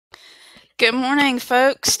Good morning,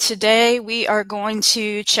 folks. Today we are going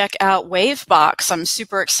to check out WAVEBOX. I'm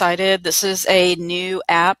super excited. This is a new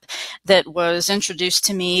app that was introduced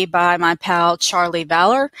to me by my pal Charlie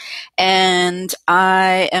Valor, and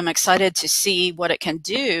I am excited to see what it can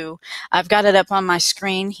do. I've got it up on my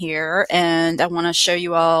screen here, and I want to show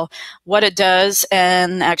you all what it does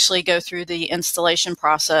and actually go through the installation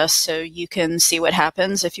process so you can see what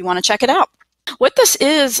happens if you want to check it out. What this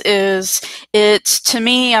is it's, to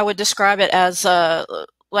me, I would describe it as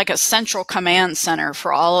like a central command center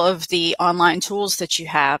for all of the online tools that you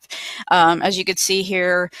have. As you can see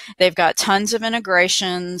here, they've got tons of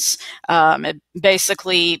integrations. It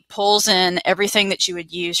basically pulls in everything that you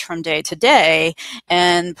would use from day to day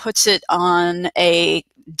and puts it on a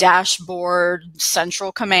dashboard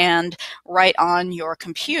central command right on your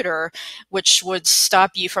computer, which would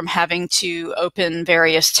stop you from having to open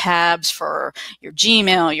various tabs for your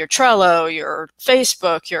Gmail, your Trello, your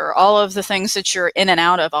Facebook, your all of the things that you're in and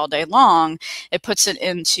out of all day long. It puts it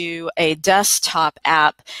into a desktop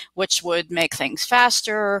app, which would make things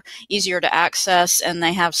faster, easier to access, and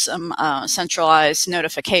they have some centralized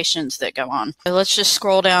notifications that go on. So let's just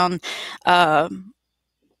scroll down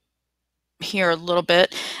here a little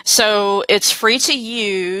bit. So it's free to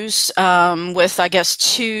use with, I guess,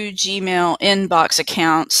 2 Gmail inbox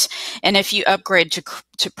accounts. And if you upgrade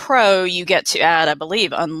to Pro, you get to add, I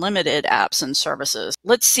believe, unlimited apps and services.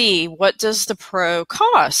 Let's see, what does the Pro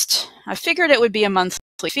cost? I figured it would be a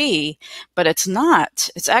monthly fee, but it's not.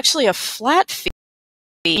 It's actually a flat fee.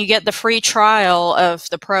 You get the free trial of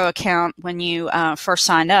the Pro account when you first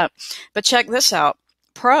sign up. But check this out,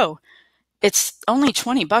 Pro. It's only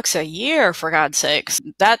 $20 a year, for God's sakes.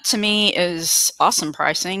 That to me is awesome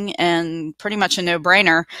pricing and pretty much a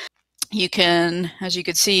no-brainer. You can, as you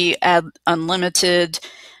can see, add unlimited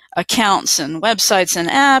accounts and websites and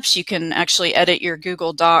apps. You can actually edit your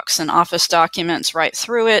Google Docs and Office documents right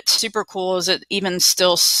through it. Super cool is it even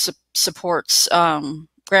still supports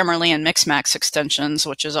Grammarly and Mixmax extensions,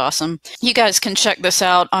 which is awesome. You guys can check this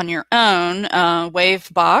out on your own,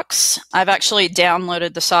 WAVEBOX. I've actually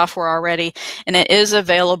downloaded the software already, and it is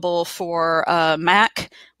available for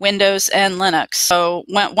Mac, Windows, and Linux. So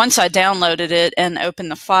once I downloaded it and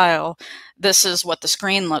opened the file, this is what the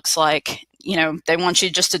screen looks like. You know, they want you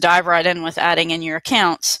just to dive right in with adding in your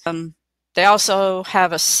accounts. They also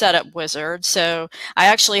have a setup wizard, so I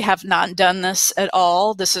actually have not done this at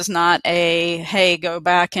all. This is not a, hey, go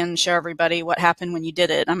back and show everybody what happened when you did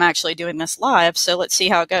it. I'm actually doing this live, so let's see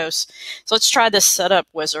how it goes. So let's try this setup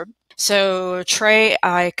wizard. So tray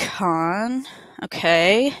icon,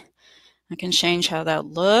 okay. I can change how that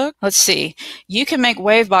looks. Let's see. You can make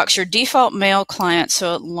WAVEBOX your default mail client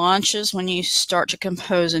so it launches when you start to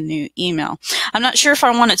compose a new email. I'm not sure if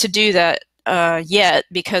I want it to do that yet,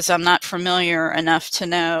 because I'm not familiar enough to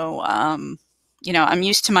know, you know, I'm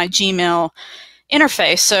used to my Gmail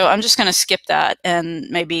interface, so I'm just going to skip that and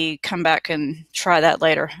maybe come back and try that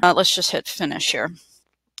later. Let's just hit finish here.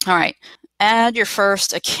 All right, add your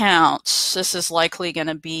first account. This is likely going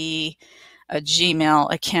to be a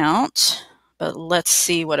Gmail account, but let's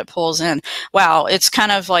see what it pulls in. Wow, it's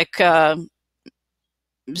kind of like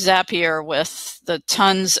Zapier with the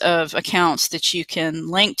tons of accounts that you can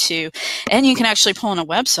link to, and you can actually pull in a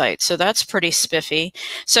website, so that's pretty spiffy.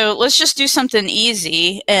 So let's just do something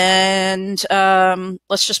easy, and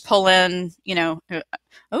let's just pull in, you know,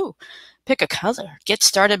 pick a color. Get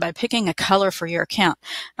started by picking a color for your account.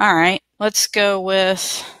 All right, let's go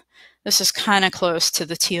with, this is kind of close to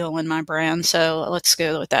the teal in my brand, so let's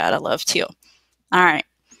go with that. I love teal. All right.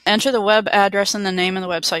 Enter the web address and the name of the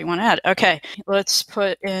website you want to add. Okay, let's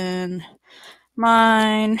put in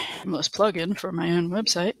mine. Let's plug in for my own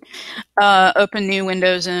website. Open new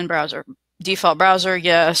Windows in browser. Default browser,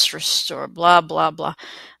 yes. Restore, blah, blah, blah.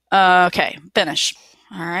 Okay, finish.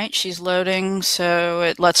 All right, she's loading, so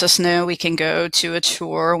it lets us know we can go to a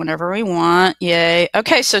tour whenever we want. Yay.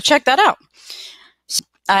 Okay, so check that out.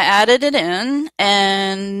 I added it in,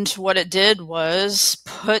 and what it did was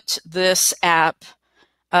put this app,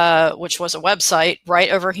 which was a website, right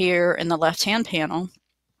over here in the left-hand panel.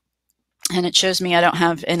 And it shows me I don't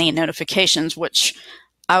have any notifications, which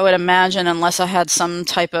I would imagine, unless I had some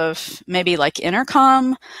type of maybe like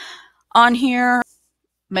intercom on here,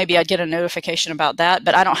 maybe I'd get a notification about that,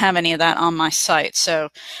 but I don't have any of that on my site. So,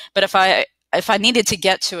 but if I needed to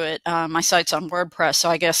get to it, my site's on WordPress, so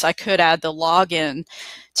I guess I could add the login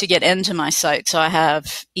to get into my site, so I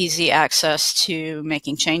have easy access to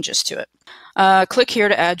making changes to it. Click here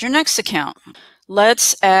to add your next account.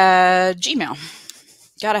 Let's add Gmail.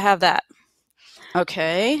 Gotta have that.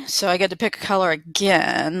 Okay, so I get to pick a color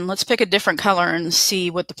again. Let's pick a different color and see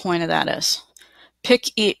what the point of that is.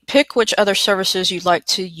 pick which other services you'd like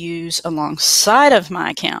to use alongside of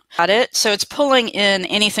my account. Got it? So it's pulling in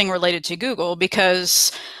anything related to Google,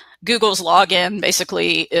 because Google's login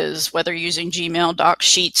basically is, whether you're using Gmail, Docs,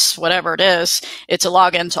 Sheets, whatever it is, it's a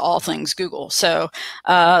login to all things Google. So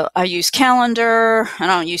I use Calendar. I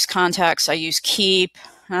don't use Contacts. I use Keep.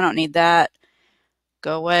 I don't need that.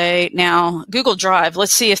 Go away. Now, Google Drive,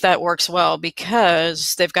 let's see if that works well,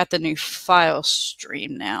 because they've got the new file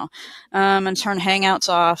stream now. I'm going to turn Hangouts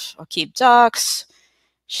off. I'll keep Docs.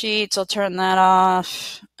 Sheets, I'll turn that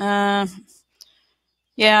off. Yeah,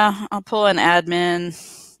 I'll pull in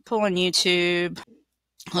Admin. Pull in YouTube.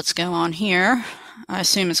 Let's go on here. I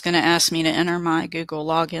assume it's going to ask me to enter my Google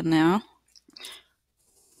login now.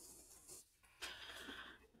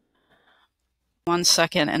 1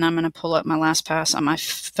 second, and I'm going to pull up my LastPass on my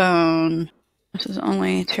phone. This is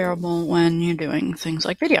only terrible when you're doing things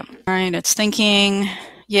like video. All right, it's thinking.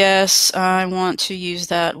 Yes, I want to use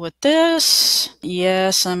that with this.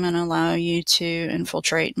 Yes, I'm going to allow you to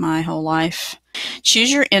infiltrate my whole life.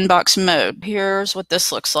 Choose your inbox mode. Here's what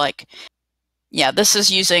this looks like. Yeah, this is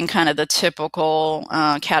using kind of the typical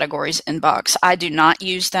categories inbox. I do not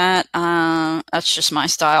use that. That's just my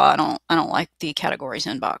style. I don't like the categories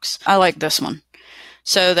inbox. I like this one.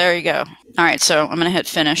 So there you go. All right, so I'm going to hit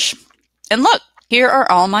finish. And look, here are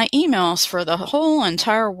all my emails for the whole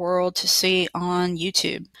entire world to see on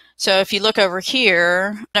YouTube. So if you look over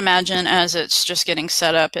here, imagine as it's just getting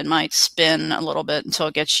set up, it might spin a little bit until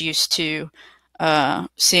it gets used to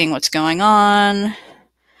seeing what's going on.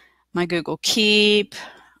 My Google Keep.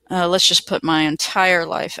 Let's just put my entire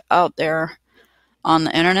life out there on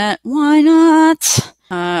the internet. Why not?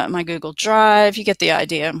 My Google Drive. You get the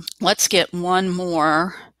idea. Let's get one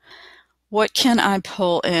more. What can I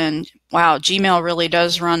pull in? Wow, Gmail really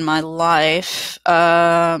does run my life.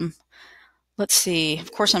 Let's see.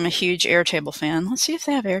 Of course, I'm a huge Airtable fan. Let's see if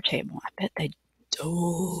they have Airtable. I bet they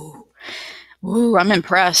do. Ooh, I'm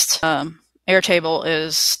impressed. Airtable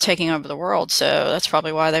is taking over the world, so that's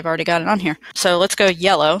probably why they've already got it on here. So let's go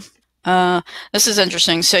yellow. This is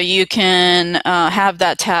interesting. So you can have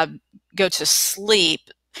that tab go to sleep.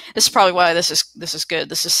 This is probably why this is good.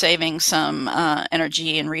 This is saving some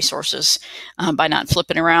energy and resources by not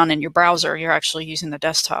flipping around in your browser. You're actually using the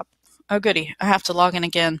desktop. Oh, goody. I have to log in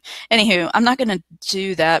again. Anywho, I'm not going to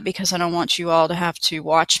do that because I don't want you all to have to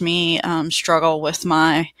watch me struggle with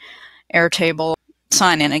my Airtable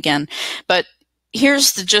sign in again. But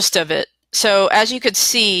here's the gist of it. So as you could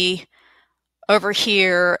see over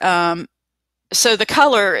here, so the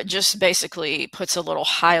color just basically puts a little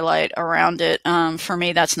highlight around it. For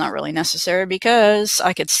me, that's not really necessary because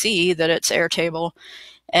I could see that it's Airtable.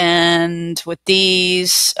 And with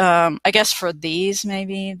these, I guess for these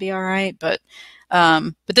maybe it'd be all right, but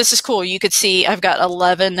this is cool. You could see I've got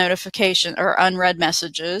 11 notification or unread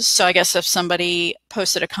messages. So I guess if somebody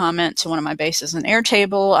posted a comment to one of my bases in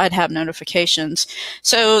Airtable, I'd have notifications.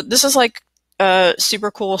 So this is like a super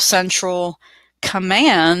cool central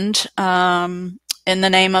command in the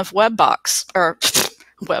name of WAVEBOX, or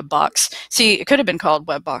WAVEBOX. See, it could have been called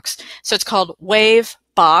WAVEBOX. So it's called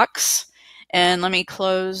WAVEBOX. And let me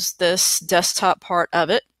close this desktop part of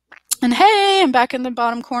it. And hey, I'm back in the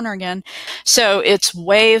bottom corner again. So it's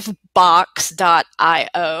wavebox.io,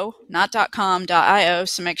 not .com.io.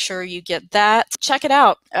 So make sure you get that. Check it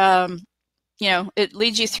out. You know, it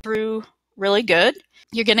leads you through really good.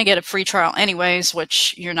 You're going to get a free trial anyways,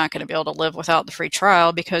 which you're not going to be able to live without the free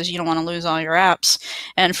trial because you don't want to lose all your apps.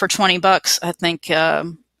 And for $20, I think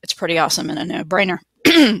it's pretty awesome and a no-brainer.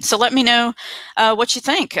 So let me know what you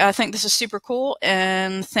think. I think this is super cool,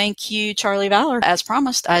 and thank you, Charlie Valor. As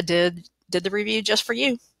promised, I did the review just for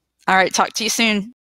you. All right, talk to you soon.